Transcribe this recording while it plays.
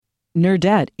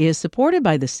Nerdette is supported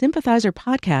by the Sympathizer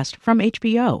podcast from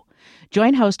HBO.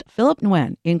 Join host Philip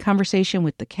Nguyen in conversation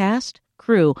with the cast,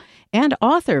 crew, and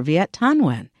author Viet Thanh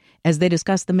Nguyen as they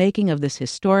discuss the making of this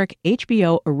historic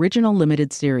HBO original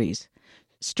limited series.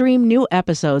 Stream new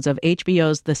episodes of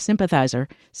HBO's The Sympathizer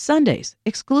Sundays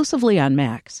exclusively on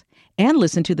Max, and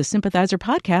listen to the Sympathizer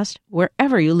podcast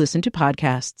wherever you listen to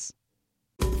podcasts.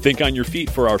 Think on your feet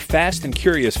for our Fast and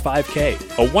Curious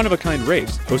 5K, a one-of-a-kind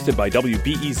race hosted by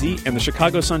WBEZ and the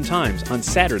Chicago Sun-Times on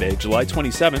Saturday, July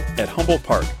 27th at Humboldt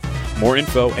Park. More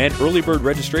info and early bird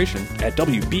registration at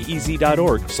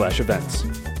wbez.org/events.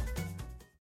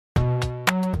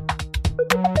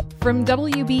 From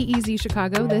WBEZ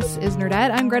Chicago, this is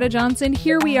Nerdette. I'm Greta Johnson.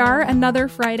 Here we are. Another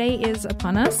Friday is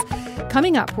upon us.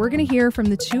 Coming up, we're going to hear from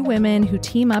the two women who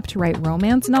team up to write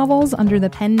romance novels under the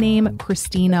pen name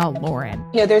Christina Lauren.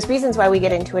 You know, there's reasons why we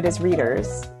get into it as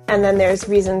readers, and then there's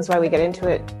reasons why we get into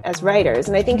it as writers.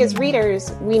 And I think as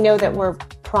readers, we know that we're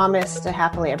promised a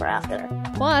happily ever after.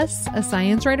 Plus, a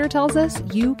science writer tells us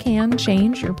you can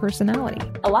change your personality.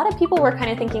 A lot of people were kind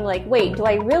of thinking like, wait, do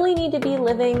I really need to be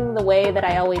living the way that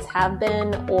I always have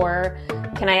been? Or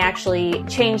can I actually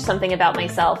change something about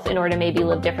myself in order to maybe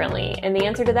live differently? And the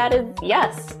answer to that is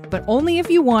yes. But only if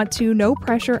you want to. No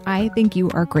pressure. I think you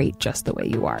are great just the way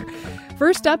you are.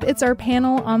 First up, it's our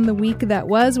panel on the week that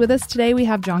was. With us today, we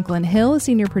have Jonquilyn Hill, a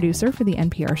senior producer for the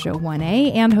NPR show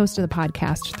 1A and host of the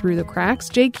podcast Through the Cracks.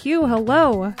 JQ,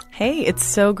 hello. Hey, it's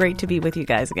so great to be with you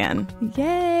guys again.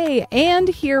 Yay. And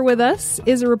here with us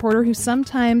is a reporter who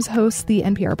sometimes hosts the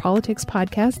NPR Politics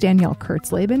podcast, Danielle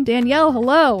Kurtzleben. Danielle,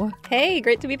 hello. Hey,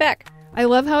 great to be back. I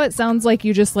love how it sounds like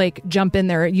you just jump in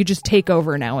there. You just take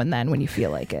over now and then when you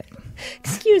feel like it.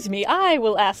 Excuse me, I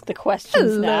will ask the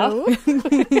questions now.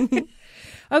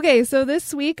 Okay, so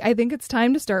this week, I think it's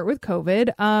time to start with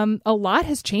COVID. A lot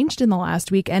has changed in the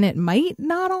last week, and it might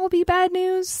not all be bad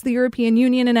news. The European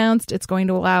Union announced it's going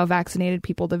to allow vaccinated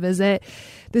people to visit.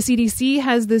 The CDC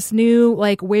has this new,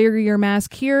 wear your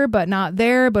mask here, but not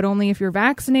there, but only if you're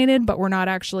vaccinated, but we're not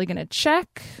actually going to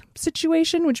check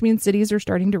situation, which means cities are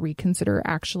starting to reconsider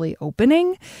actually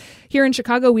opening. Here in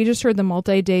Chicago, we just heard the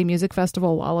multi-day music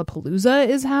festival Lollapalooza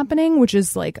is happening, which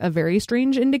is a very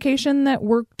strange indication that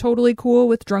we're totally cool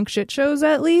with drunk shit shows,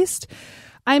 at least.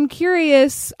 I'm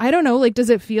curious, I don't know, does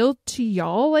it feel to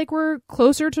y'all like we're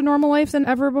closer to normal life than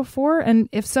ever before? And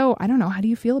if so, I don't know, how do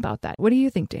you feel about that? What do you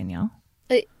think, Danielle?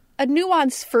 A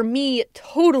nuance for me,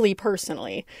 totally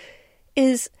personally,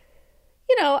 is,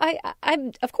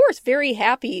 I'm of course very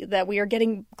happy that we are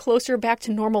getting closer back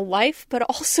to normal life, but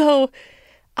also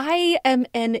I am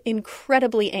an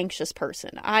incredibly anxious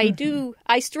person. I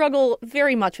struggle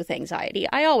very much with anxiety.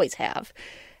 I always have.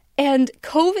 And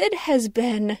COVID has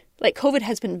been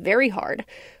very hard,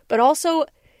 but also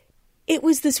it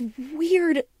was this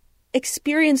weird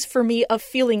experience for me of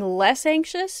feeling less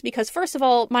anxious because, first of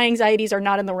all, my anxieties are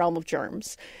not in the realm of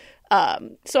germs.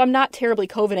 So I'm not terribly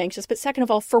COVID anxious. But second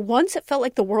of all, for once, it felt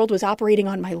like the world was operating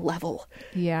on my level.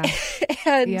 Yeah.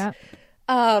 And yeah.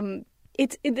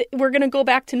 We're going to go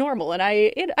back to normal. And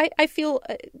I feel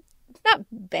not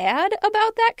bad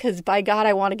about that because, by God,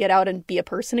 I want to get out and be a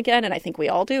person again. And I think we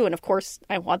all do. And of course,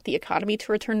 I want the economy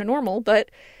to return to normal. But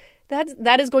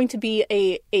that is going to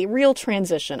be a real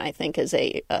transition, I think, is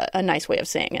a nice way of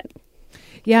saying it.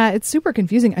 Yeah, it's super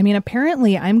confusing. I mean,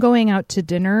 apparently I'm going out to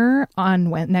dinner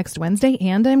on next Wednesday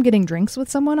and I'm getting drinks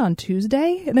with someone on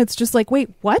Tuesday. And it's just wait,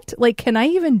 what? Can I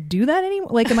even do that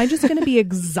anymore? Am I just going to be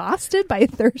exhausted by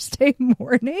Thursday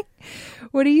morning?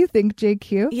 What do you think,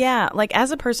 JQ? Yeah,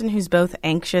 as a person who's both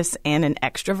anxious and an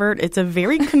extrovert, it's a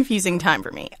very confusing time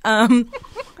for me.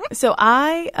 So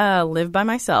I live by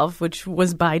myself, which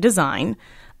was by design.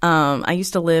 I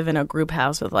used to live in a group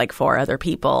house with 4 other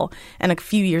people. And a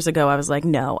few years ago, I was like,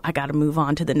 no, I got to move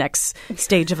on to the next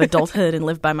stage of adulthood and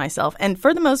live by myself. And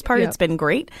for the most part, It's been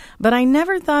great. But I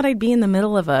never thought I'd be in the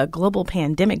middle of a global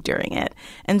pandemic during it.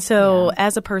 And so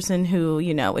as a person who,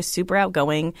 is super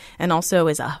outgoing and also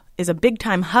is a big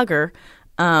time hugger,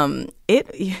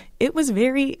 it was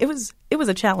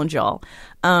a challenge, y'all.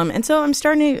 And so I'm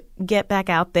starting to get back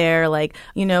out there,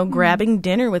 grabbing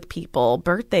dinner with people,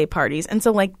 birthday parties. And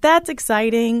so that's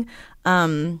exciting.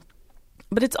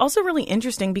 But it's also really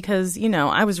interesting because,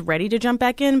 I was ready to jump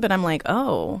back in, but I'm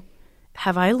oh,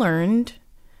 have I learned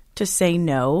to say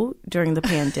no during the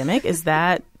pandemic? Is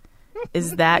that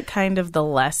kind of the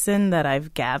lesson that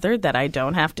I've gathered, that I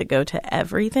don't have to go to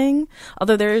everything?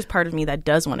 Although there is part of me that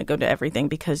does want to go to everything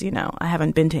because, I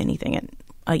haven't been to anything in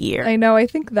a year. I know. I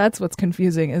think that's what's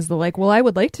confusing is the like, well, I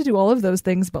would like to do all of those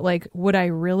things, but like, would I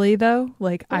really though?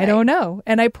 Like, I don't know.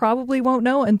 And I probably won't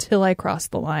know until I cross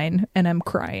the line and I'm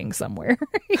crying somewhere,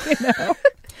 you know?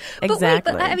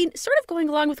 Exactly. But I mean, sort of going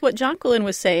along with what Jonquilyn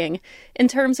was saying in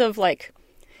terms of like,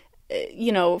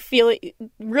 you know,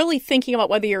 really thinking about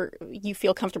whether you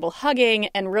feel comfortable hugging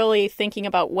and really thinking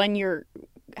about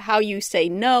how you say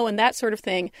no and that sort of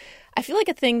thing. I feel like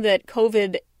a thing that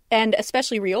COVID and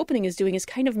especially reopening is doing is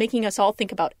kind of making us all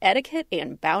think about etiquette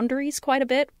and boundaries quite a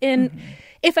bit. And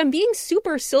if I'm being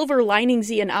super silver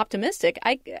liningsy and optimistic,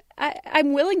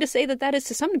 I'm willing to say that is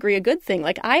to some degree a good thing.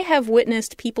 Like I have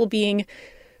witnessed people being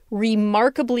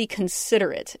remarkably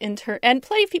considerate and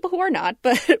plenty of people who are not,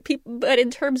 but in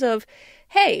terms of,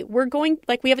 hey, we're going,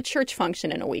 like we have a church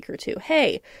function in a week or two.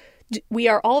 Hey, we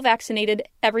are all vaccinated.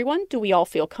 Everyone, do we all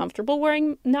feel comfortable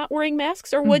not wearing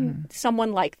masks, or would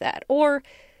someone like that? Or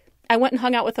I went and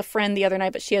hung out with a friend the other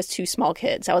night, but she has 2 small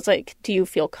kids. I was like, do you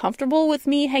feel comfortable with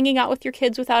me hanging out with your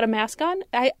kids without a mask on?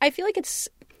 I feel like it's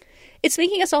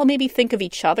making us all maybe think of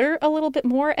each other a little bit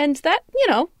more, and that, you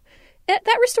know,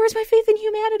 that restores my faith in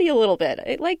humanity a little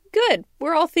bit. Like, good.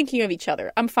 We're all thinking of each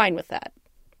other. I'm fine with that.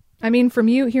 I mean,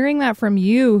 hearing that from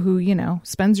you, who, you know,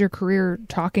 spends your career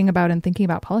talking about and thinking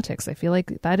about politics, I feel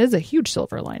like that is a huge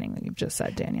silver lining that you've just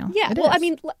said, Danielle. Yeah. I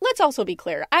mean, let's also be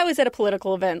clear. I was at a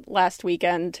political event last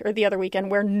weekend or the other weekend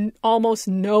where almost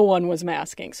no one was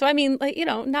masking. So, I mean, like, you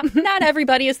know, not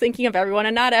everybody is thinking of everyone,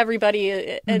 and not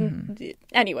everybody. And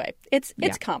anyway, it's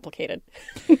complicated.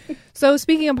 So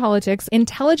speaking of politics,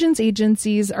 intelligence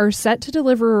agencies are set to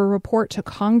deliver a report to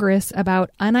Congress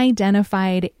about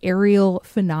unidentified aerial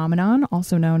phenomenon,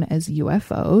 also known as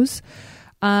UFOs.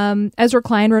 Ezra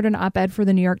Klein wrote an op-ed for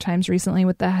the New York Times recently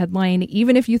with the headline,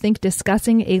 "Even if you think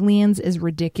discussing aliens is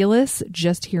ridiculous,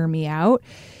 just hear me out."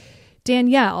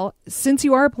 Danielle, since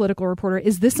you are a political reporter,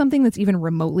 is this something that's even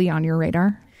remotely on your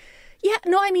radar? Yeah,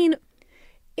 no, I mean,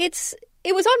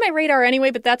 it was on my radar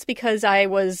anyway, but that's because I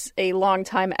was a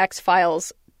longtime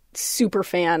X-Files super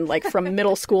fan, like from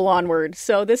middle school onward.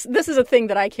 So this is a thing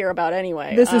that I care about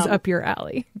anyway. This is up your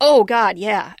alley. Oh, God,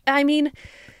 yeah. I mean,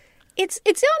 it's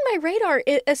on my radar,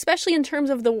 especially in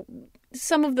terms of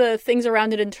some of the things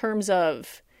around it in terms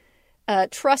of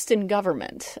trust in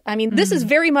government. I mean, this is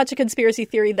very much a conspiracy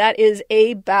theory that is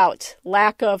about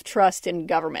lack of trust in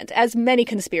government, as many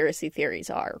conspiracy theories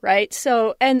are, right?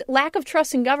 So, and lack of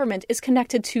trust in government is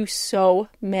connected to so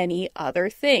many other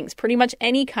things, pretty much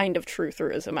any kind of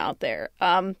trutherism out there.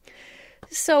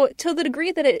 So to the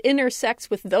degree that it intersects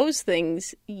with those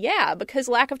things, yeah, because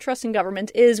lack of trust in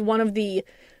government is one of the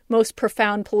most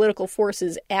profound political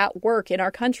forces at work in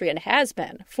our country, and has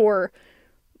been for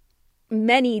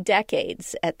many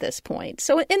decades at this point.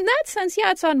 So in that sense,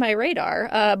 yeah, it's on my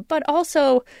radar. But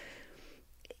also,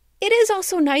 it is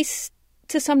also nice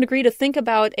to some degree to think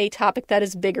about a topic that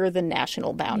is bigger than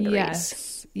national boundaries.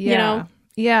 Yes. Yeah. You know?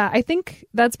 Yeah, I think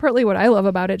that's partly what I love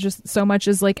about it just so much,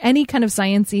 is like any kind of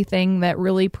sciencey thing that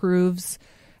really proves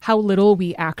how little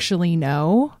we actually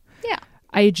know. Yeah.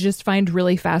 I just find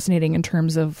really fascinating in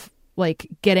terms of like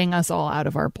getting us all out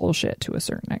of our bullshit to a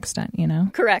certain extent, you know?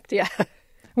 Correct, yeah.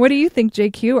 What do you think,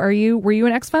 JQ? Were you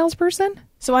an X-Files person?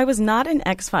 So I was not an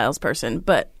X-Files person,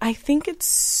 but I think it's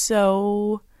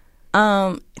so...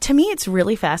 to me, it's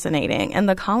really fascinating. And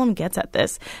the column gets at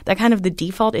this. That kind of the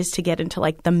default is to get into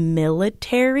like the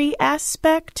military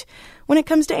aspect when it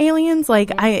comes to aliens.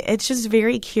 Like it's just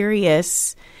very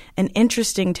curious and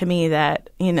interesting to me that,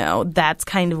 you know, that's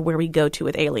kind of where we go to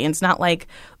with aliens. Not like,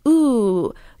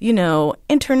 ooh, you know,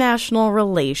 international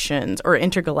relations or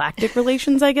intergalactic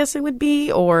relations, I guess it would be,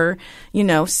 or, you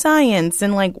know, science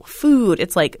and like food.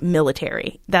 It's like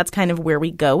military. That's kind of where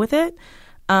we go with it.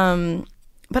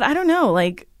 But I don't know,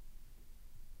 like,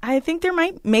 I think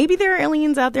maybe there are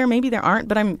aliens out there, maybe there aren't,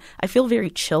 but I feel very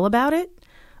chill about it.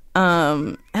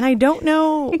 And I don't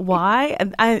know why.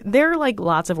 There are like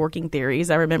lots of working theories.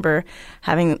 I remember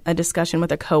having a discussion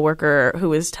with a coworker who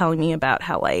was telling me about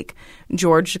how like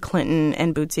George Clinton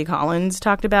and Bootsy Collins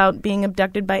talked about being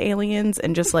abducted by aliens,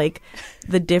 and just like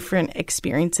the different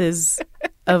experiences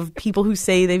of people who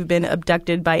say they've been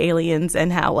abducted by aliens,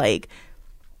 and how like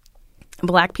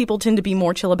Black people tend to be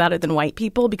more chill about it than white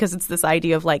people, because it's this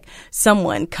idea of like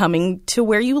someone coming to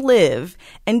where you live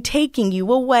and taking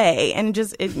you away, and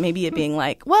just maybe it being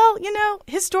like, well, you know,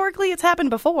 historically it's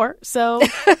happened before, so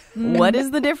what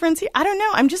is the difference here? I don't know.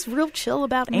 I'm just real chill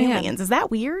about aliens. Is that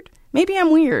weird? Maybe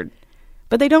I'm weird,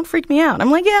 but they don't freak me out.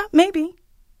 I'm like, yeah, maybe.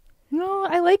 No,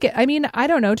 I like it. I mean, I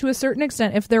don't know, to a certain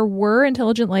extent, if there were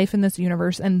intelligent life in this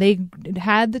universe and they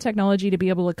had the technology to be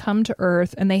able to come to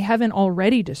Earth and they haven't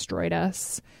already destroyed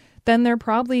us, then they're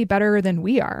probably better than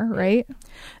we are, right?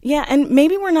 Yeah, and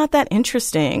maybe we're not that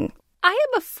interesting. I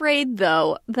am afraid,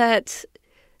 though, that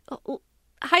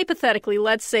hypothetically,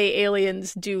 let's say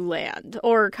aliens do land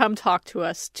or come talk to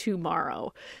us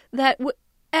tomorrow, that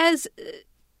as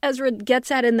Ezra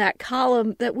gets at in that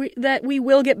column, that we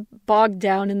will get bogged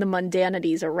down in the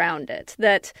mundanities around it.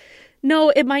 That, no,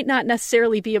 it might not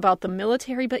necessarily be about the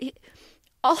military, but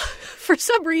for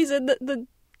some reason, the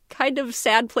kind of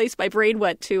sad place my brain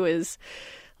went to is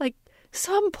like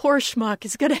some poor schmuck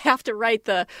is going to have to write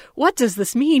the "What does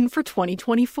this mean for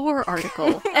 2024"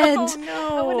 article. And oh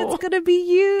no, and it's going to be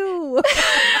you.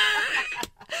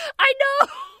 I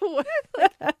know.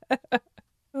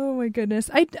 Oh my goodness.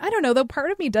 I don't know, though.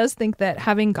 Part of me does think that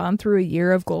having gone through a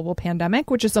year of global pandemic,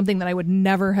 which is something that I would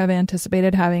never have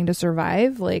anticipated having to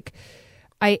survive, like,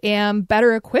 I am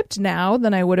better equipped now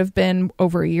than I would have been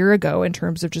over a year ago in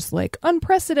terms of just like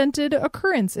unprecedented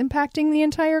occurrence impacting the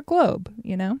entire globe,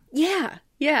 you know? Yeah.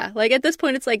 Yeah. Like at this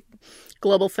point, it's like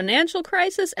global financial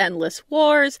crisis, endless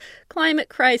wars, climate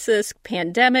crisis,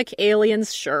 pandemic,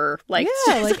 aliens. Sure. Like,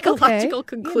 yeah, like a logical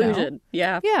conclusion.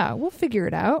 Yeah. Yeah. We'll figure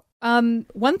it out.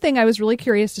 One thing I was really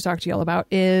curious to talk to y'all about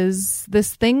is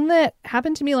this thing that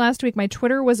happened to me last week. My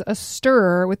Twitter was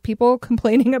astir with people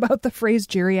complaining about the phrase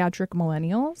geriatric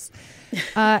millennials.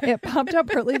 It popped up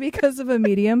partly because of a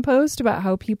Medium post about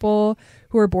how people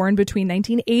who were born between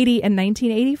 1980 and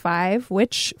 1985,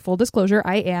 which, full disclosure,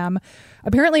 I am,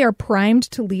 apparently are primed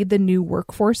to lead the new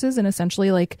workforces and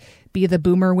essentially like be the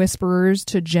boomer whisperers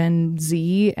to Gen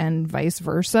Z and vice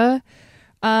versa.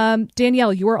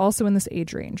 Danielle, you are also in this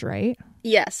age range, right?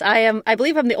 Yes, I am. I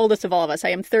believe I'm the oldest of all of us. I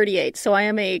am 38, so I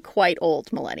am a quite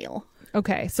old millennial.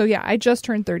 Okay, so yeah, I just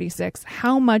turned 36.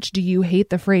 How much do you hate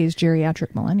the phrase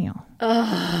geriatric millennial?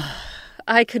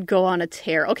 I could go on a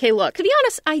tear. Okay, look, to be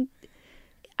honest,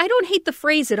 I don't hate the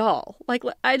phrase at all. Like,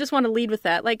 I just want to lead with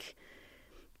that. Like,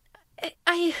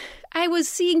 I was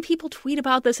seeing people tweet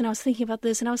about this, and I was thinking about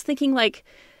this, and I was thinking, like,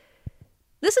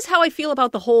 this is how I feel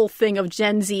about the whole thing of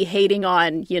Gen Z hating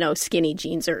on, you know, skinny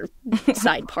jeans or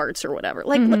side parts or whatever.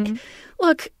 Like,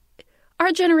 look,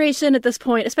 our generation at this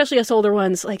point, especially us older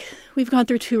ones, like, we've gone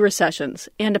through 2 recessions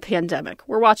and a pandemic.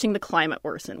 We're watching the climate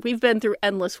worsen. We've been through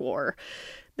endless war.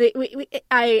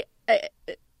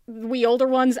 We older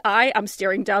ones, I'm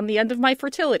staring down the end of my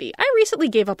fertility. I recently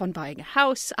gave up on buying a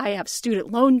house. I have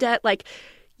student loan debt. Like,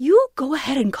 you go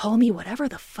ahead and call me whatever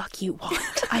the fuck you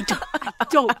want. I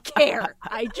don't care.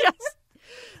 I just,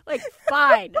 like,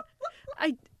 fine.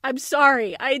 I'm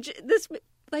sorry. This,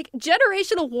 like,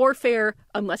 generational warfare,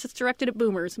 unless it's directed at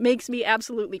boomers, makes me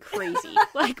absolutely crazy.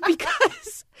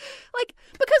 Because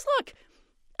look,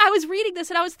 I was reading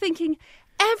this and I was thinking,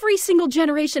 every single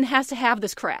generation has to have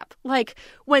this crap. Like,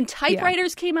 when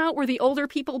typewriters came out, were the older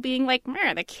people being like,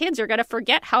 man, the kids are going to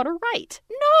forget how to write?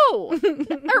 No.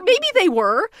 Or maybe they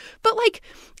were. But, like,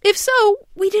 if so,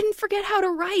 we didn't forget how to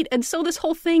write. And so this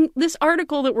whole thing, this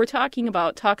article that we're talking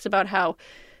about talks about how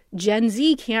Gen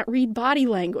Z can't read body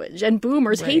language and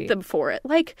boomers hate them for it.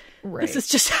 Like,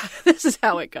 this is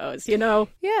how it goes, you know?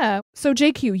 Yeah. So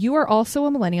JQ, you are also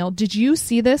a millennial. Did you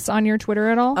see this on your Twitter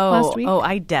at all last week? Oh,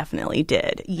 I definitely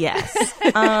did. Yes.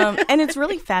 And it's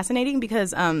really fascinating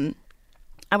because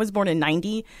I was born in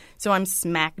 90, so I'm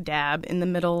smack dab in the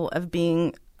middle of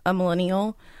being a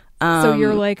millennial. So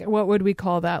you're like, what would we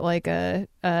call that? Like a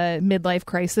midlife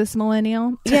crisis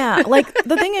millennial? Yeah. Like,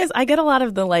 the thing is, I get a lot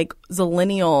of the, like,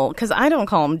 zillennial, because I don't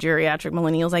call them geriatric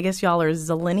millennials. I guess y'all are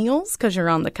zillennials because you're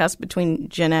on the cusp between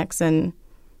Gen X and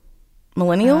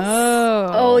millennials.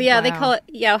 Oh yeah. Wow. They call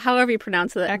it, however you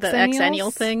pronounce it, the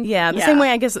Xennial thing. Yeah. The same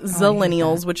way, I guess,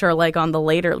 zillennials, which are, like, on the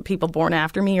later people born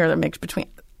after me, or they're mixed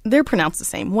between. They're pronounced the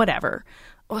same. Whatever.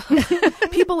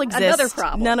 People exist. Another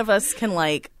problem. None of us can,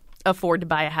 like, afford to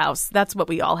buy a house. That's what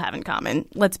we all have in common.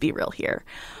 Let's be real here.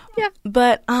 Yeah.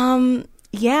 But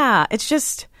yeah, it's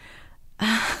just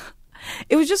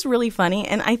it was just really funny.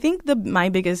 And I think my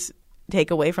biggest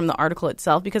takeaway from the article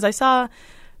itself, because I saw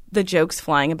the jokes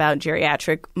flying about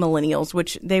geriatric millennials,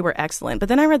 which they were excellent. But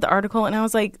then I read the article and I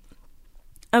was like,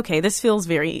 okay, this feels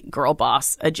very girl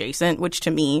boss adjacent, which to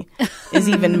me is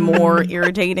even more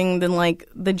irritating than, like,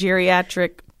 the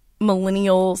geriatric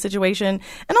millennial situation.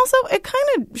 And also it kind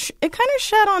of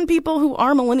shed on people who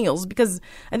are millennials, because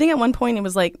I think at one point it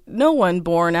was like, no one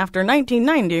born after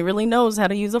 1990 really knows how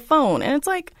to use a phone. And it's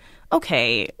like,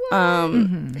 okay,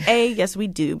 yes, we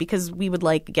do, because we would,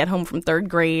 like, get home from 3rd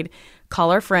grade, call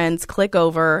our friends, click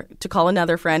over to call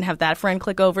another friend, have that friend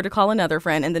click over to call another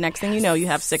friend, and the next thing you know, you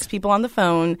have 6 people on the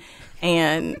phone.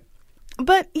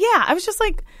 But yeah, I was just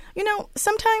like, you know,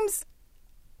 sometimes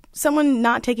someone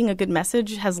not taking a good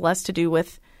message has less to do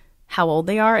with how old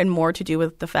they are and more to do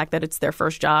with the fact that it's their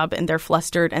first job and they're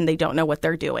flustered and they don't know what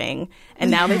they're doing. And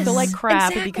now they feel like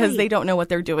crap because they don't know what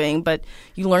they're doing. But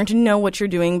you learn to know what you're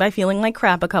doing by feeling like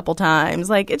crap a couple times.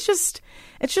 Like, it's just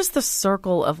the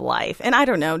circle of life. And I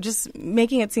don't know, just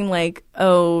making it seem like,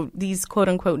 oh, these quote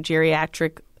unquote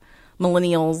geriatric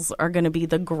millennials are going to be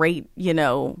the great,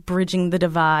 bridging the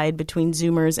divide between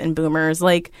Zoomers and Boomers.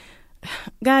 Like,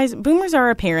 guys, Boomers are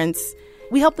our parents.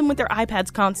 We help them with their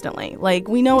iPads constantly. Like,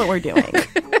 we know what we're doing.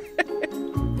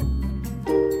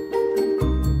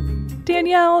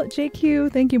 Danielle,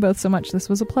 JQ, thank you both so much. This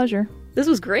was a pleasure. This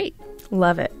was great.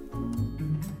 Love it.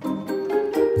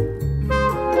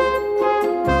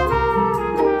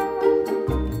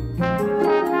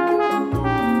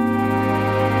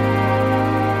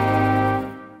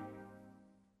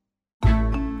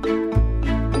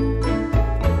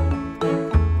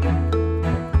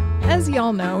 As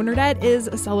y'all know, Nerdette is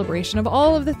a celebration of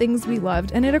all of the things we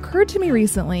loved, and it occurred to me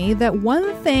recently that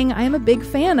one thing I am a big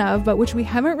fan of, but which we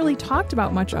haven't really talked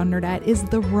about much on Nerdette, is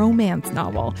the romance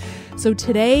novel. So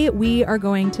today we are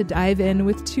going to dive in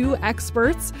with two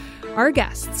experts. Our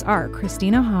guests are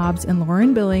Christina Hobbs and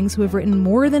Lauren Billings, who have written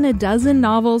more than a dozen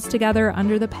novels together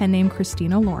under the pen name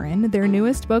Christina Lauren. Their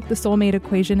newest book, The Soulmate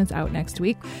Equation, is out next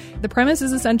week. The premise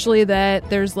is essentially that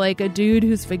there's like a dude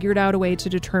who's figured out a way to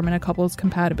determine a couple's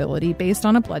compatibility based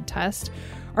on a blood test.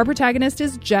 Our protagonist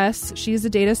is Jess. She's a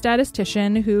data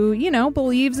statistician who,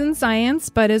 believes in science,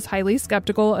 but is highly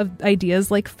skeptical of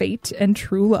ideas like fate and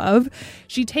true love.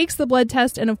 She takes the blood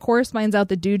test and, of course, finds out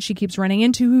the dude she keeps running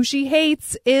into, who she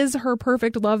hates, is her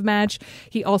perfect love match.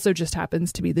 He also just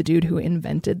happens to be the dude who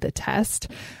invented the test.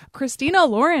 Christina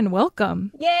Lauren,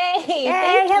 welcome. Yay!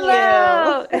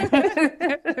 Hello!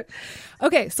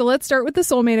 Okay, so let's start with The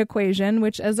Soulmate Equation,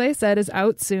 which, as I said, is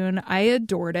out soon. I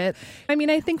adored it. I mean,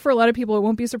 I think for a lot of people, it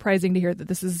won't be surprising to hear that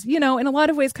this is, in a lot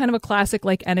of ways, kind of a classic,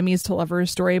 like, enemies to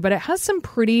lovers story, but it has some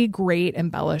pretty great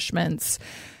embellishments.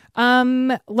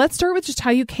 Let's start with just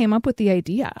how you came up with the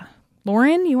idea.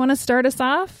 Lauren, you want to start us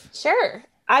off? Sure.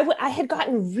 I had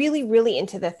gotten really, really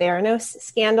into the Theranos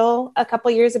scandal a couple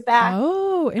years back.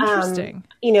 Oh, interesting.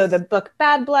 The book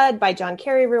Bad Blood by John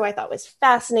Carreyrou I thought was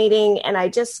fascinating. And I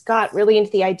just got really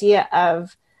into the idea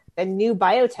of the new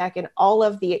biotech and all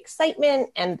of the excitement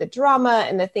and the drama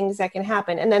and the things that can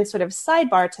happen. And then sort of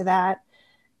sidebar to that,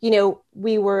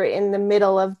 we were in the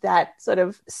middle of that sort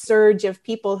of surge of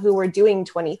people who were doing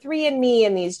 23andMe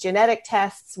and these genetic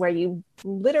tests where you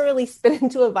literally spit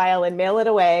into a vial and mail it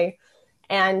away.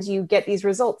 And you get these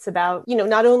results about,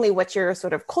 not only what your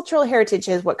sort of cultural heritage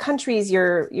is, what countries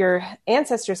your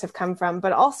ancestors have come from,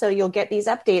 but also you'll get these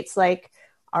updates like,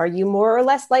 are you more or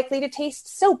less likely to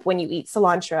taste soap when you eat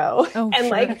cilantro? Oh, and sure.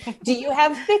 like, do you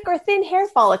have thick or thin hair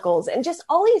follicles? And just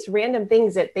all these random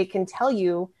things that they can tell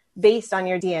you based on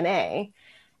your DNA.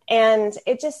 And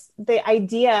it just, the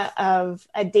idea of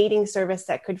a dating service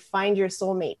that could find your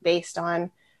soulmate based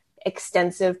on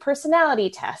extensive personality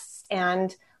tests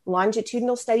and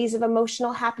longitudinal studies of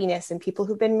emotional happiness in people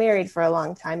who've been married for a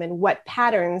long time and what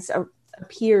patterns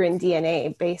appear in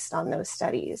DNA based on those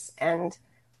studies. And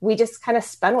we just kind of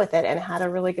spun with it and had a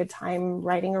really good time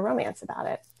writing a romance about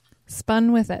it.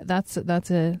 Spun with it. That's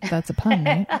a pun,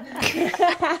 right?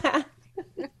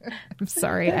 I'm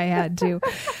sorry, I had to.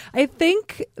 I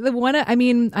think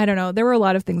I don't know. There were a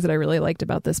lot of things that I really liked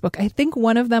about this book. I think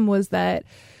one of them was that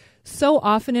so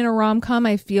often in a rom-com,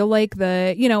 I feel like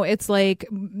it's like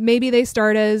maybe they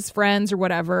start as friends or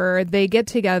whatever. They get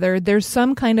together. There's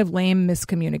some kind of lame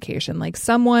miscommunication. Like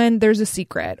there's a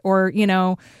secret or,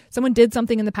 someone did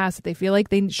something in the past that they feel like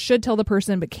they should tell the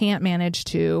person but can't manage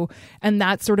to. And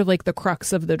that's sort of like the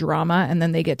crux of the drama. And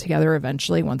then they get together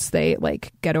eventually once they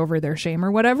like get over their shame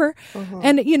or whatever. Mm-hmm.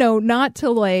 And, not to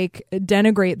like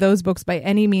denigrate those books by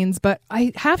any means, but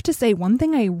I have to say one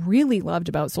thing I really loved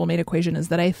about Soulmate Equation is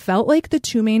that I felt like the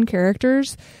two main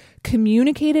characters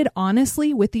communicated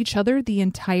honestly with each other the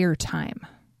entire time.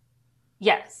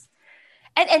 Yes.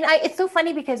 And it's so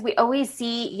funny because we always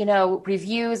see,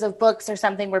 reviews of books or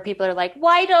something where people are like,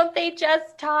 why don't they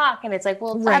just talk? And it's like,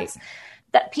 well, that's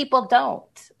that people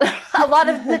don't. A lot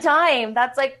of the time,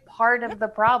 that's like part of the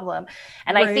problem.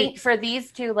 And I think for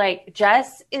these two, like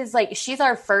Jess is like, she's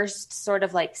our first sort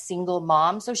of like single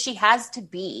mom. So she has to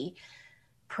be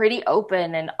pretty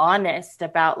open and honest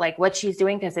about like what she's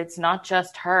doing, because it's not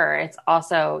just her, it's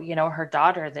also, her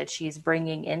daughter that she's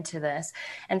bringing into this.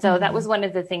 And so that was one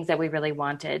of the things that we really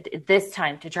wanted this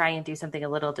time, to try and do something a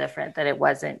little different, that it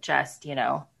wasn't just,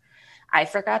 I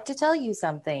forgot to tell you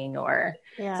something, or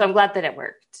so I'm glad that it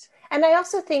worked. And I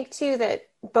also think too that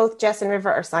both Jess and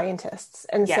River are scientists,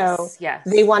 and so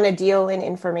they want to deal in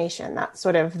information. That's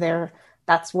sort of their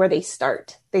that's where they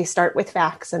start. They start with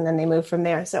facts and then they move from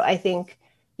there. So I think,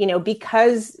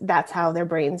 because that's how their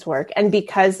brains work, and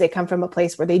because they come from a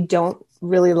place where they don't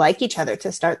really like each other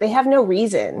to start, they have no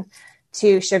reason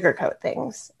to sugarcoat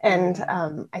things. And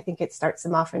I think it starts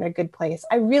them off in a good place.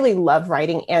 I really love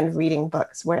writing and reading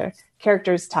books where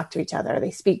characters talk to each other. They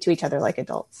speak to each other like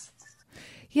adults.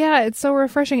 Yeah, it's so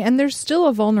refreshing. And there's still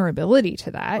a vulnerability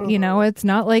to that. It's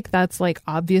not like that's like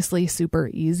obviously super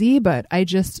easy, but I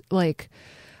just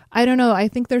I don't know. I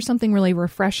think there's something really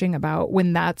refreshing about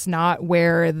when that's not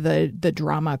where the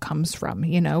drama comes from,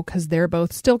 because they're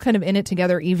both still kind of in it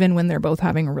together, even when they're both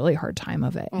having a really hard time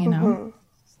of it,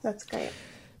 That's great.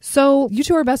 So you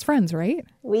two are best friends, right?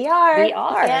 We are. We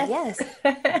are. Yes.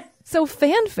 So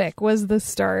fanfic was the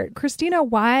start. Christina,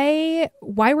 why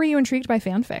were you intrigued by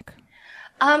fanfic?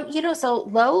 So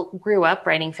Lo grew up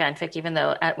writing fanfic, even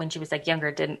though when she was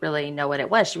younger, didn't really know what it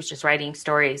was. She was just writing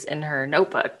stories in her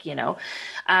notebook,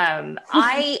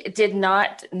 I did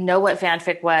not know what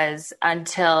fanfic was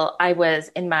until I was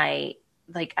in my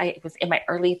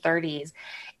early 30s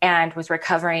and was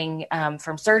recovering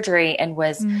from surgery and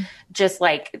was just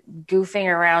goofing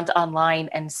around online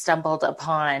and stumbled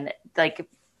upon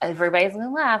everybody's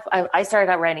gonna laugh. I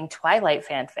started out writing Twilight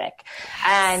fanfic,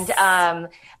 and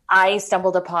I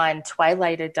stumbled upon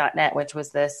twilighted.net, which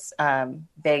was this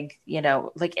big,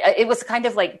 it was kind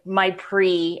of like my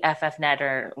pre-FFnet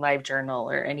or LiveJournal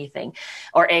or anything,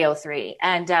 or AO3.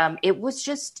 And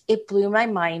it blew my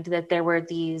mind that there were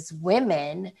these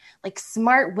women,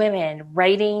 smart women,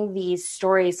 writing these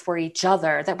stories for each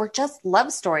other that were just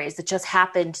love stories that just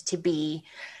happened to be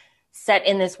set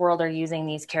in this world or using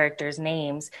these characters'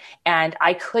 names. And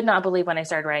I could not believe when I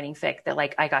started writing fic that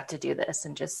I got to do this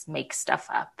and just make stuff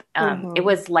up. It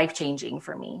was life-changing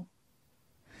for me.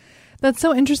 That's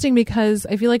so interesting, because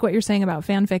I feel like what you're saying about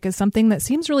fanfic is something that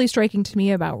seems really striking to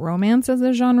me about romance as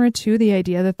a genre too. The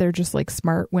idea that they're just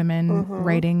smart women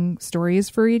writing stories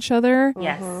for each other.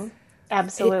 Yes,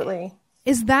 absolutely.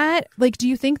 Is that do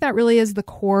you think that really is the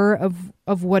core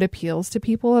of what appeals to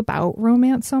people about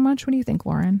romance so much? What do you think,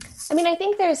 Lauren? I mean, I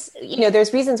think there's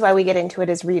reasons why we get into it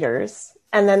as readers,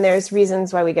 and then there's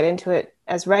reasons why we get into it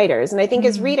as writers. And I think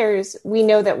as readers, we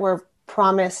know that we're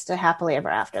promised a happily ever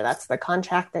after. That's the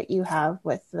contract that you have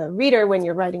with the reader when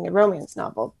you're writing a romance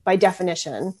novel. By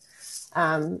definition,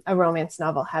 a romance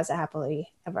novel has a happily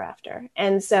ever after.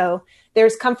 And so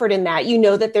there's comfort in that. You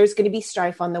know that there's going to be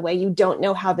strife on the way. You don't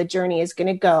know how the journey is going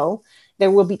to go.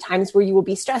 There will be times where you will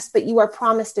be stressed, but you are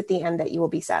promised at the end that you will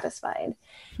be satisfied.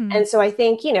 And so I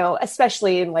think,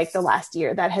 especially in the last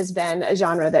year, that has been a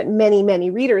genre that many,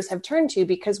 many readers have turned to,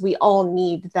 because we all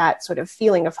need that sort of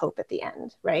feeling of hope at the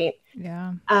end. Right.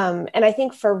 Yeah. And I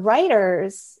think for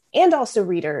writers and also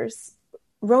readers,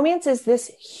 romance is this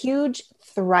huge,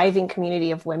 thriving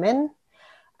community of women.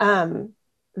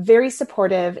 Very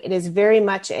supportive. It is very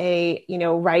much a,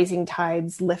 rising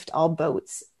tides lift all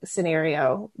boats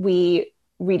scenario. We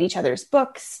read each other's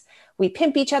books. We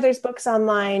pimp each other's books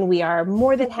online. We are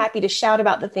more than happy to shout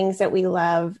about the things that we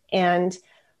love. And,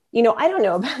 I don't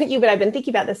know about you, but I've been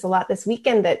thinking about this a lot this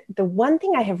weekend, that the one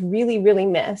thing I have really, really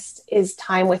missed is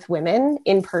time with women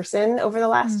in person over the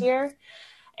last year.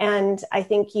 And I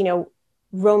think,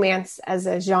 romance as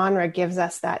a genre gives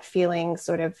us that feeling,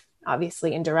 sort of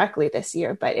obviously indirectly this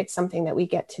year, but it's something that we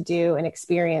get to do and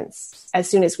experience as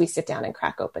soon as we sit down and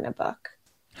crack open a book.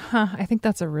 I think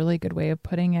that's a really good way of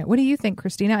putting it. What do you think,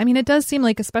 Christina? I mean, it does seem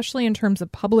like, especially in terms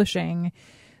of publishing,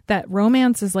 that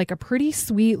romance is a pretty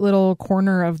sweet little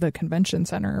corner of the convention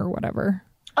center or whatever.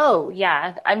 Oh,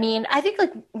 yeah. I mean, I think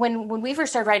when we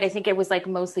first started writing, I think it was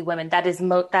mostly women. That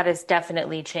is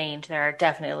definitely changed. There are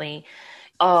definitely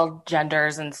all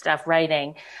genders and stuff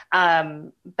writing.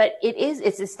 But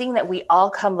it's this thing that we all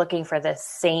come looking for the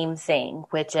same thing,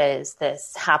 which is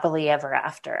this happily ever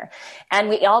after. And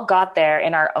we all got there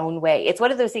in our own way. It's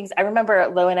one of those things. I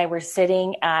remember Lo and I were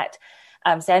sitting at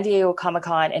San Diego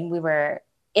Comic-Con, and we were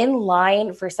in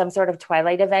line for some sort of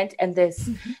Twilight event, and this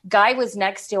guy was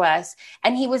next to us,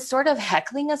 and he was sort of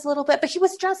heckling us a little bit, but he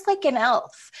was dressed like an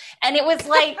elf. And it was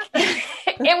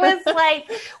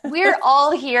we're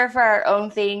all here for our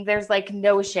own thing. There's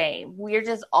no shame. We're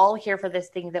just all here for this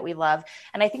thing that we love.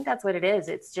 And I think that's what it is.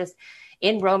 It's just,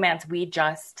 in romance, we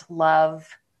just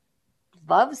love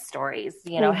stories,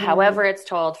 however it's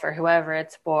told, for whoever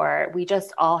it's for. We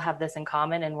just all have this in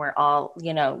common, and we're all,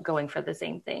 going for the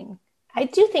same thing. I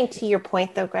do think, to your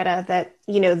point, though, Greta, that,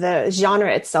 the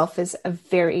genre itself is a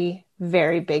very,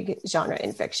 very big genre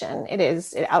in fiction. It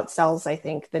outsells, I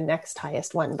think, the next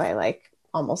highest one by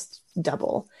almost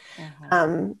double.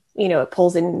 It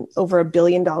pulls in over $1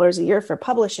 billion a year for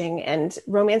publishing, and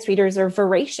romance readers are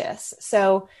voracious.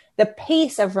 So the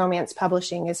pace of romance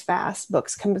publishing is fast.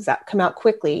 Books come out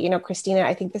quickly. Christina,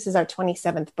 I think this is our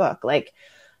 27th book.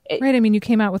 Right. I mean, you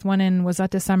came out with one was that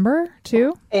December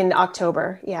too? In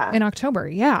October. Yeah. In October.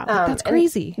 Yeah. That's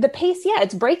crazy. The pace,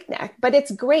 it's breakneck, but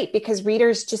it's great because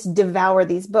readers just devour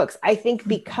these books. I think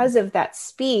because of that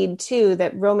speed too,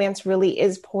 that romance really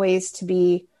is poised to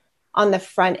be on the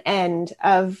front end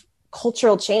of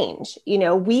cultural change.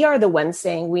 We are the ones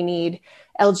saying we need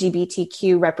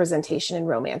LGBTQ representation in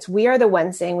romance. We are the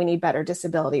ones saying we need better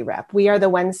disability rep. We are the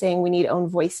ones saying we need own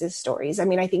voices stories. I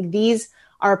mean, I think these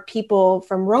are people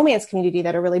from romance community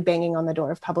that are really banging on the door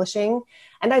of publishing.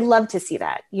 And I love to see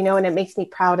that, and it makes me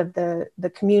proud of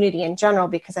the community in general,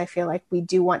 because I feel like we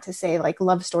do want to say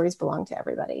love stories belong to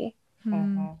everybody.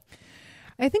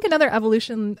 I think another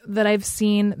evolution that I've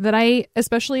seen that I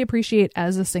especially appreciate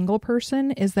as a single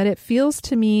person is that it feels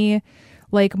to me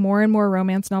like more and more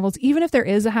romance novels, even if there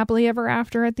is a happily ever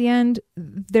after at the end,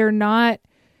 it's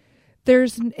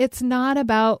not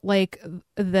about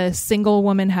the single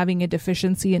woman having a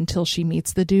deficiency until she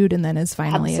meets the dude and then is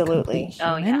finally a complete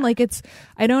human.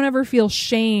 I don't ever feel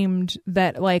shamed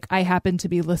that I happen to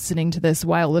be listening to this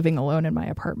while living alone in my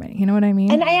apartment. You know what I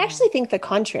mean? And I actually think the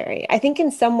contrary. I think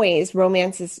in some ways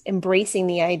romance is embracing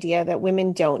the idea that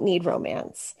women don't need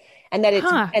romance, and that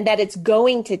it's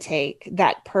going to take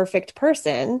that perfect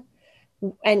person.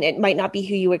 And it might not be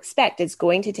who you expect. It's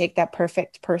going to take that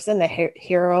perfect person, the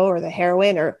hero or the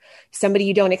heroine or somebody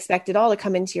you don't expect at all, to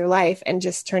come into your life and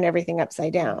just turn everything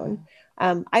upside down.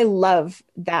 I love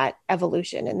that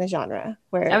evolution in the genre.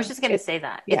 Where I was just going to say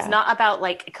that. It's not about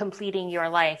completing your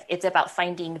life. It's about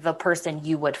finding the person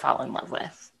you would fall in love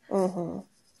with. Mm-hmm.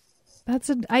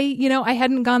 I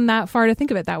hadn't gone that far to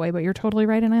think of it that way, but you're totally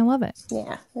right. And I love it.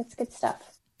 Yeah, that's good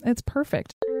stuff. It's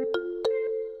perfect.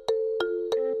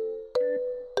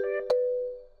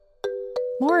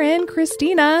 Lauren,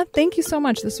 Christina, thank you so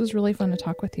much. This was really fun to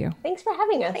talk with you. Thanks for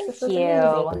having us. Thank you.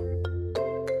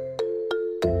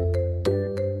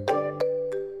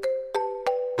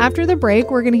 After the break,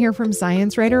 we're going to hear from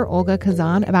science writer Olga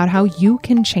Khazan about how you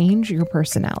can change your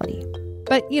personality.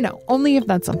 But, only if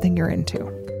that's something you're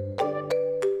into.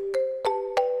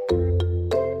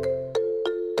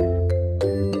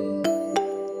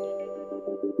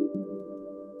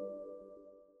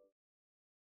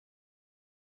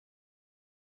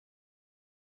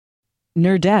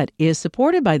 Nerdette is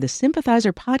supported by the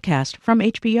Sympathizer podcast from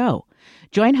HBO.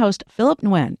 Join host Philip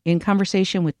Nguyen in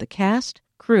conversation with the cast,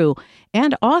 crew,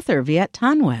 and author Viet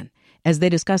Thanh Nguyen as they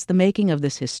discuss the making of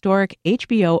this historic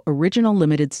HBO original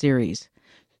limited series.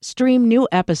 Stream new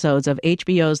episodes of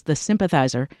HBO's The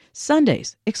Sympathizer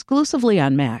Sundays exclusively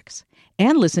on Max,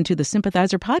 and listen to the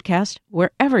Sympathizer podcast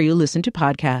wherever you listen to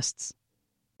podcasts.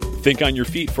 Think on your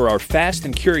feet for our Fast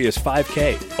and Curious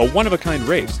 5K, a one-of-a-kind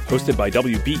race hosted by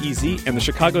WBEZ and the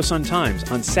Chicago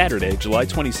Sun-Times on Saturday, July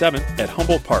 27th at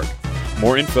Humboldt Park.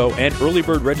 More info and early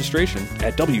bird registration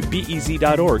at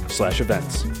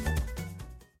wbez.org/events.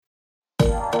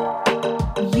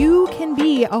 You can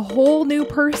be a whole new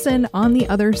person on the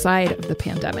other side of the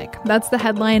pandemic. That's the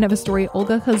headline of a story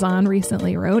Olga Khazan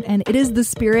recently wrote, and it is the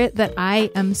spirit that I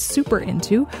am super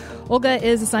into. Olga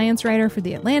is a science writer for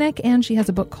The Atlantic, and she has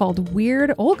a book called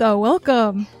Weird. Olga,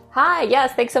 welcome. Hi,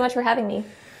 yes, thanks so much for having me.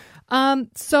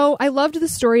 So I loved the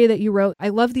story that you wrote. I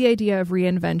love the idea of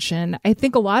reinvention. I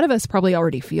think a lot of us probably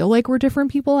already feel like we're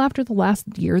different people after the last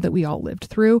year that we all lived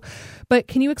through. But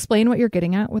can you explain what you're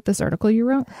getting at with this article you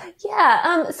wrote?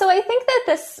 Yeah. So I think that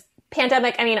this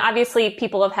pandemic, obviously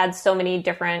people have had so many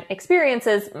different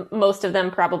experiences, most of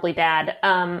them probably bad.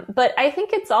 But I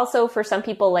think it's also for some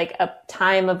people like a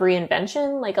time of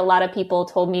reinvention. Like a lot of people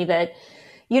told me that,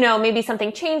 maybe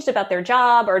something changed about their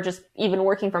job or just even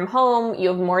working from home. You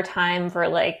have more time for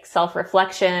like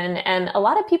self-reflection. And a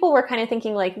lot of people were kind of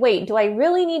thinking like, wait, do I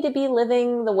really need to be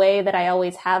living the way that I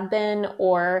always have been?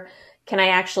 Or can I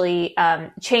actually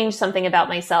change something about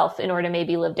myself in order to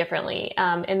maybe live differently?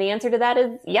 And the answer to that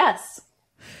is yes.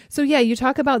 So yeah, you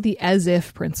talk about the as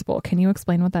if principle. Can you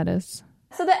explain what that is?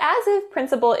 So the as if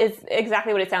principle is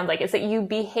exactly what it sounds like. It's that you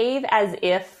behave as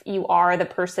if you are the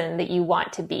person that you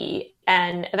want to be.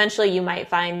 And eventually you might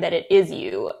find that it is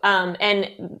you.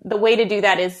 And the way to do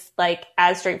that is like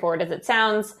as straightforward as it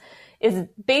sounds, is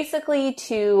basically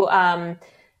to kind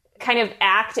kind of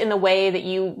act in the way that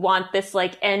you want this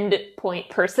like end point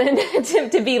person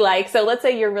to be like. So let's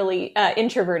say you're really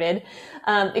introverted.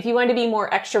 If you want to be more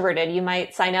extroverted, you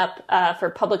might sign up for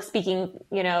public speaking,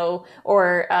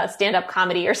 or stand-up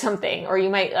comedy or something, or you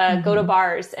might go to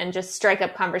bars and just strike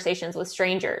up conversations with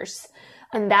strangers.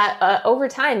 And that over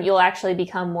time, you'll actually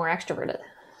become more extroverted.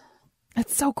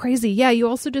 That's so crazy. Yeah, you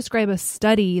also describe a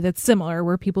study that's similar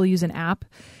where people use an app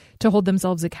to hold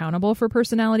themselves accountable for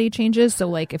personality changes. So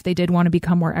like if they did want to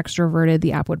become more extroverted,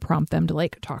 the app would prompt them to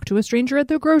like talk to a stranger at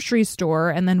the grocery store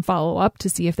and then follow up to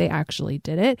see if they actually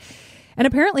did it. And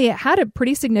apparently it had a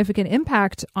pretty significant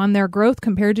impact on their growth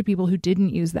compared to people who didn't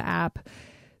use the app.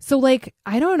 So like,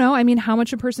 I don't know. I mean, how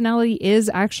much of personality is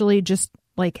actually just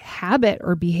like habit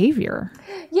or behavior?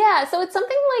 Yeah, so it's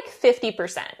something like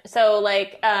 50%. So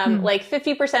like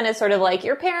 50% is sort of like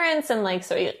your parents and like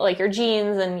so like your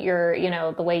genes and your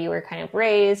the way you were kind of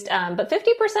raised. But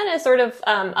 50% is sort of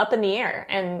up in the air,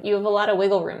 and you have a lot of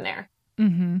wiggle room there.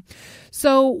 Mm-hmm.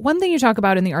 So one thing you talk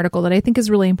about in the article that I think is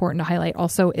really important to highlight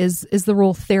also is the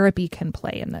role therapy can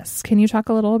play in this. Can you talk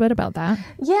a little bit about that?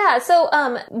 Yeah. So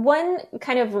one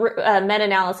kind of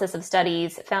meta-analysis of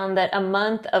studies found that a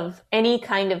month of any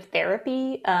kind of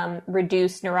therapy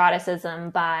reduced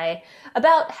neuroticism by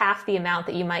about half the amount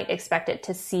that you might expect it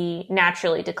to see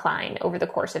naturally decline over the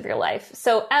course of your life.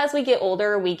 So as we get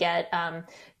older, we get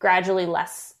gradually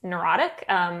less neurotic,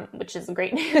 which is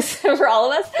great news for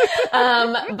all of us.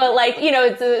 But like,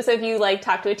 so if you like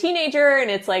talk to a teenager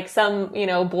and it's like some,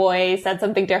 boy said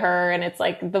something to her and it's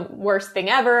like the worst thing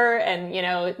ever. And,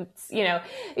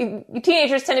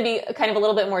 teenagers tend to be kind of a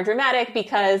little bit more dramatic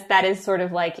because that is sort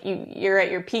of like you're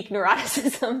at your peak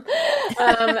neuroticism,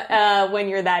 when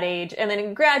you're that age. And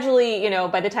then gradually,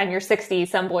 by the time you're 60,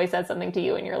 some boy says something to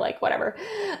you and you're like, whatever.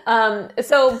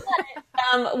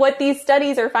 What these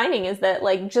studies are finding is that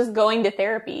like just going to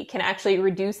therapy can actually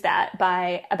reduce that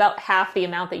by about half the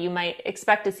amount that you might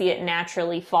expect to see it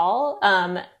naturally fall.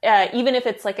 Even if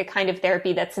it's like a kind of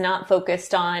therapy that's not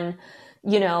focused on,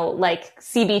 like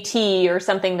CBT or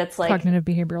something that's like cognitive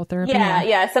behavioral therapy.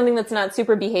 Yeah. Something that's not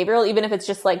super behavioral, even if it's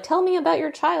just like, tell me about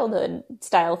your childhood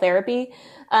style therapy,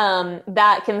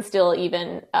 that can still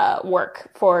even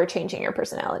work for changing your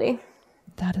personality.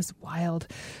 That is wild.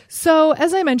 So,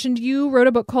 as I mentioned, you wrote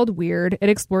a book called Weird. It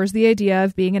explores the idea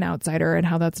of being an outsider and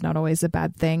how that's not always a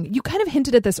bad thing. You kind of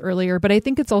hinted at this earlier, but I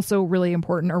think it's also really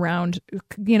important around,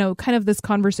 kind of this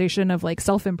conversation of like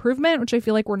self-improvement, which I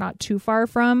feel like we're not too far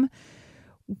from.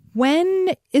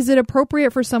 When is it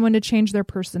appropriate for someone to change their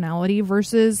personality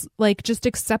versus like just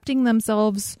accepting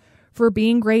themselves for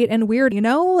being great and weird?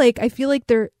 Like I feel like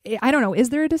I don't know, is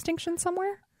there a distinction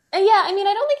somewhere? Yeah, I mean,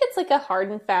 I don't think it's like a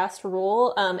hard and fast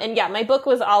rule. And yeah, my book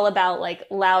was all about like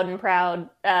loud and proud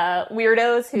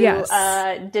weirdos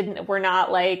who were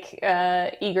not like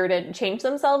eager to change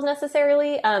themselves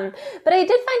necessarily. But I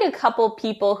did find a couple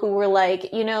people who were like,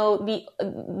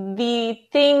 the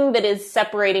thing that is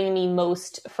separating me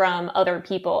most from other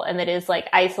people and that is like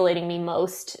isolating me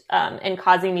most and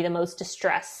causing me the most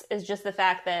distress is just the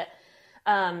fact that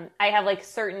I have like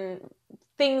certain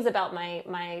things about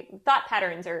my thought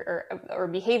patterns or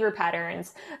behavior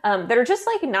patterns that are just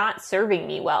like not serving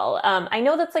me well. I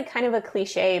know that's like kind of a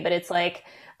cliche, but it's like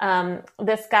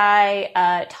this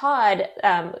guy, Todd,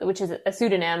 which is a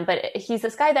pseudonym, but he's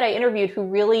this guy that I interviewed who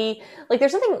really, like,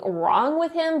 there's nothing wrong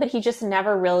with him, but he just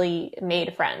never really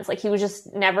made friends. Like, he was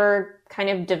just never kind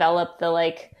of developed the,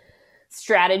 like,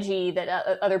 strategy that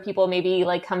other people maybe,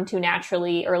 like, come to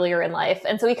naturally earlier in life.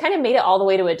 And so he kind of made it all the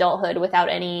way to adulthood without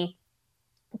any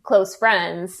close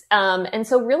friends. And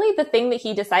so really the thing that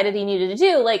he decided he needed to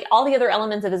do, like, all the other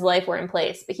elements of his life were in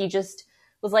place, but he just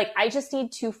was like, I just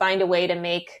need to find a way to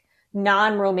make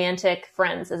non-romantic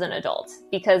friends as an adult,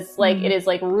 because like it is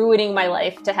like ruining my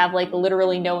life to have like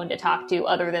literally no one to talk to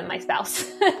other than my spouse.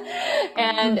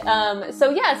 And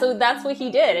so that's what he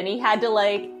did. And he had to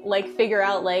like figure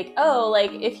out like, oh,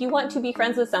 like if you want to be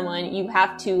friends with someone, you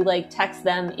have to like text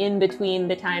them in between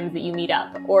the times that you meet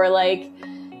up, or like,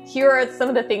 here are some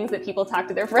of the things that people talk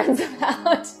to their friends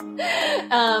about.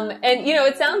 And, you know,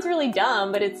 it sounds really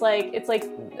dumb, but it's like,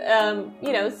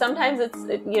 you know, sometimes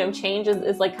change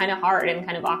is like kind of hard and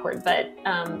kind of awkward, but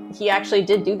he actually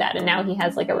did do that. And now he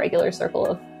has like a regular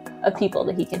circle of people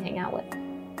that he can hang out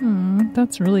with.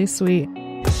 That's really sweet.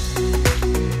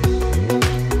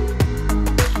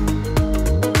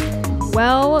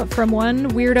 Well, from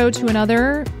one weirdo to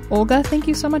another, Olga, thank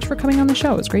you so much for coming on the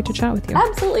show. It was great to chat with you.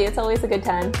 Absolutely. It's always a good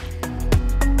time.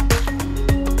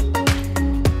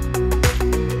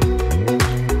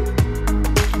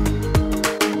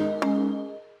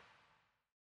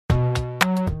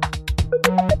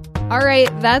 All right,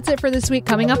 that's it for this week.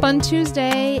 Coming up on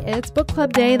Tuesday, it's Book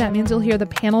Club Day. That means you'll hear the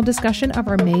panel discussion of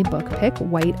our May book pick,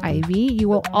 White Ivy. You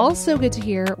will also get to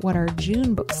hear what our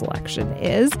June book selection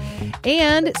is.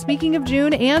 And speaking of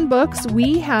June and books,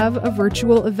 we have a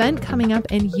virtual event coming up,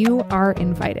 and you are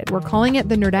invited. We're calling it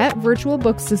the Nerdette Virtual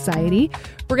Book Society.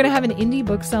 We're going to have an indie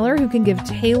bookseller who can give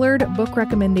tailored book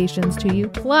recommendations to you.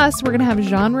 Plus, we're going to have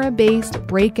genre-based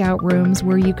breakout rooms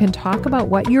where you can talk about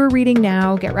what you're reading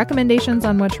now, get recommendations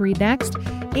on what to read next,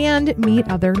 and meet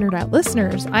other Nerdette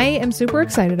listeners. I am super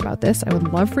excited about this. I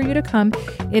would love for you to come.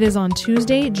 It is on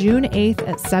Tuesday, June 8th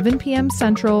at 7 p.m.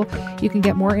 Central. You can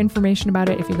get more information about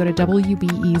it if you go to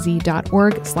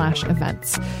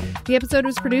wbez.org/events. The episode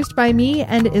was produced by me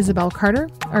and Isabel Carter.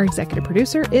 Our executive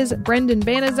producer is Brendan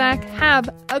Banaszak. Have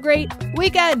a great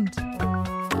weekend!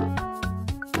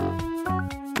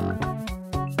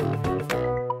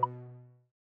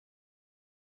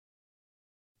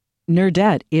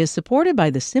 Nerdette is supported by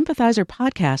the Sympathizer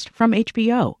podcast from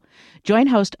HBO. Join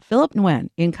host Philip Nguyen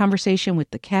in conversation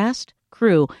with the cast,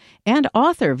 crew, and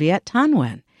author Viet Thanh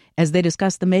Nguyen as they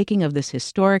discuss the making of this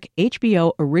historic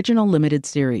HBO original limited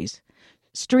series.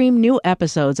 Stream new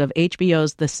episodes of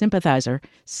HBO's The Sympathizer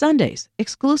Sundays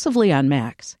exclusively on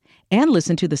Max, and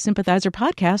listen to the Sympathizer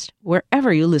podcast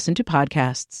wherever you listen to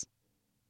podcasts.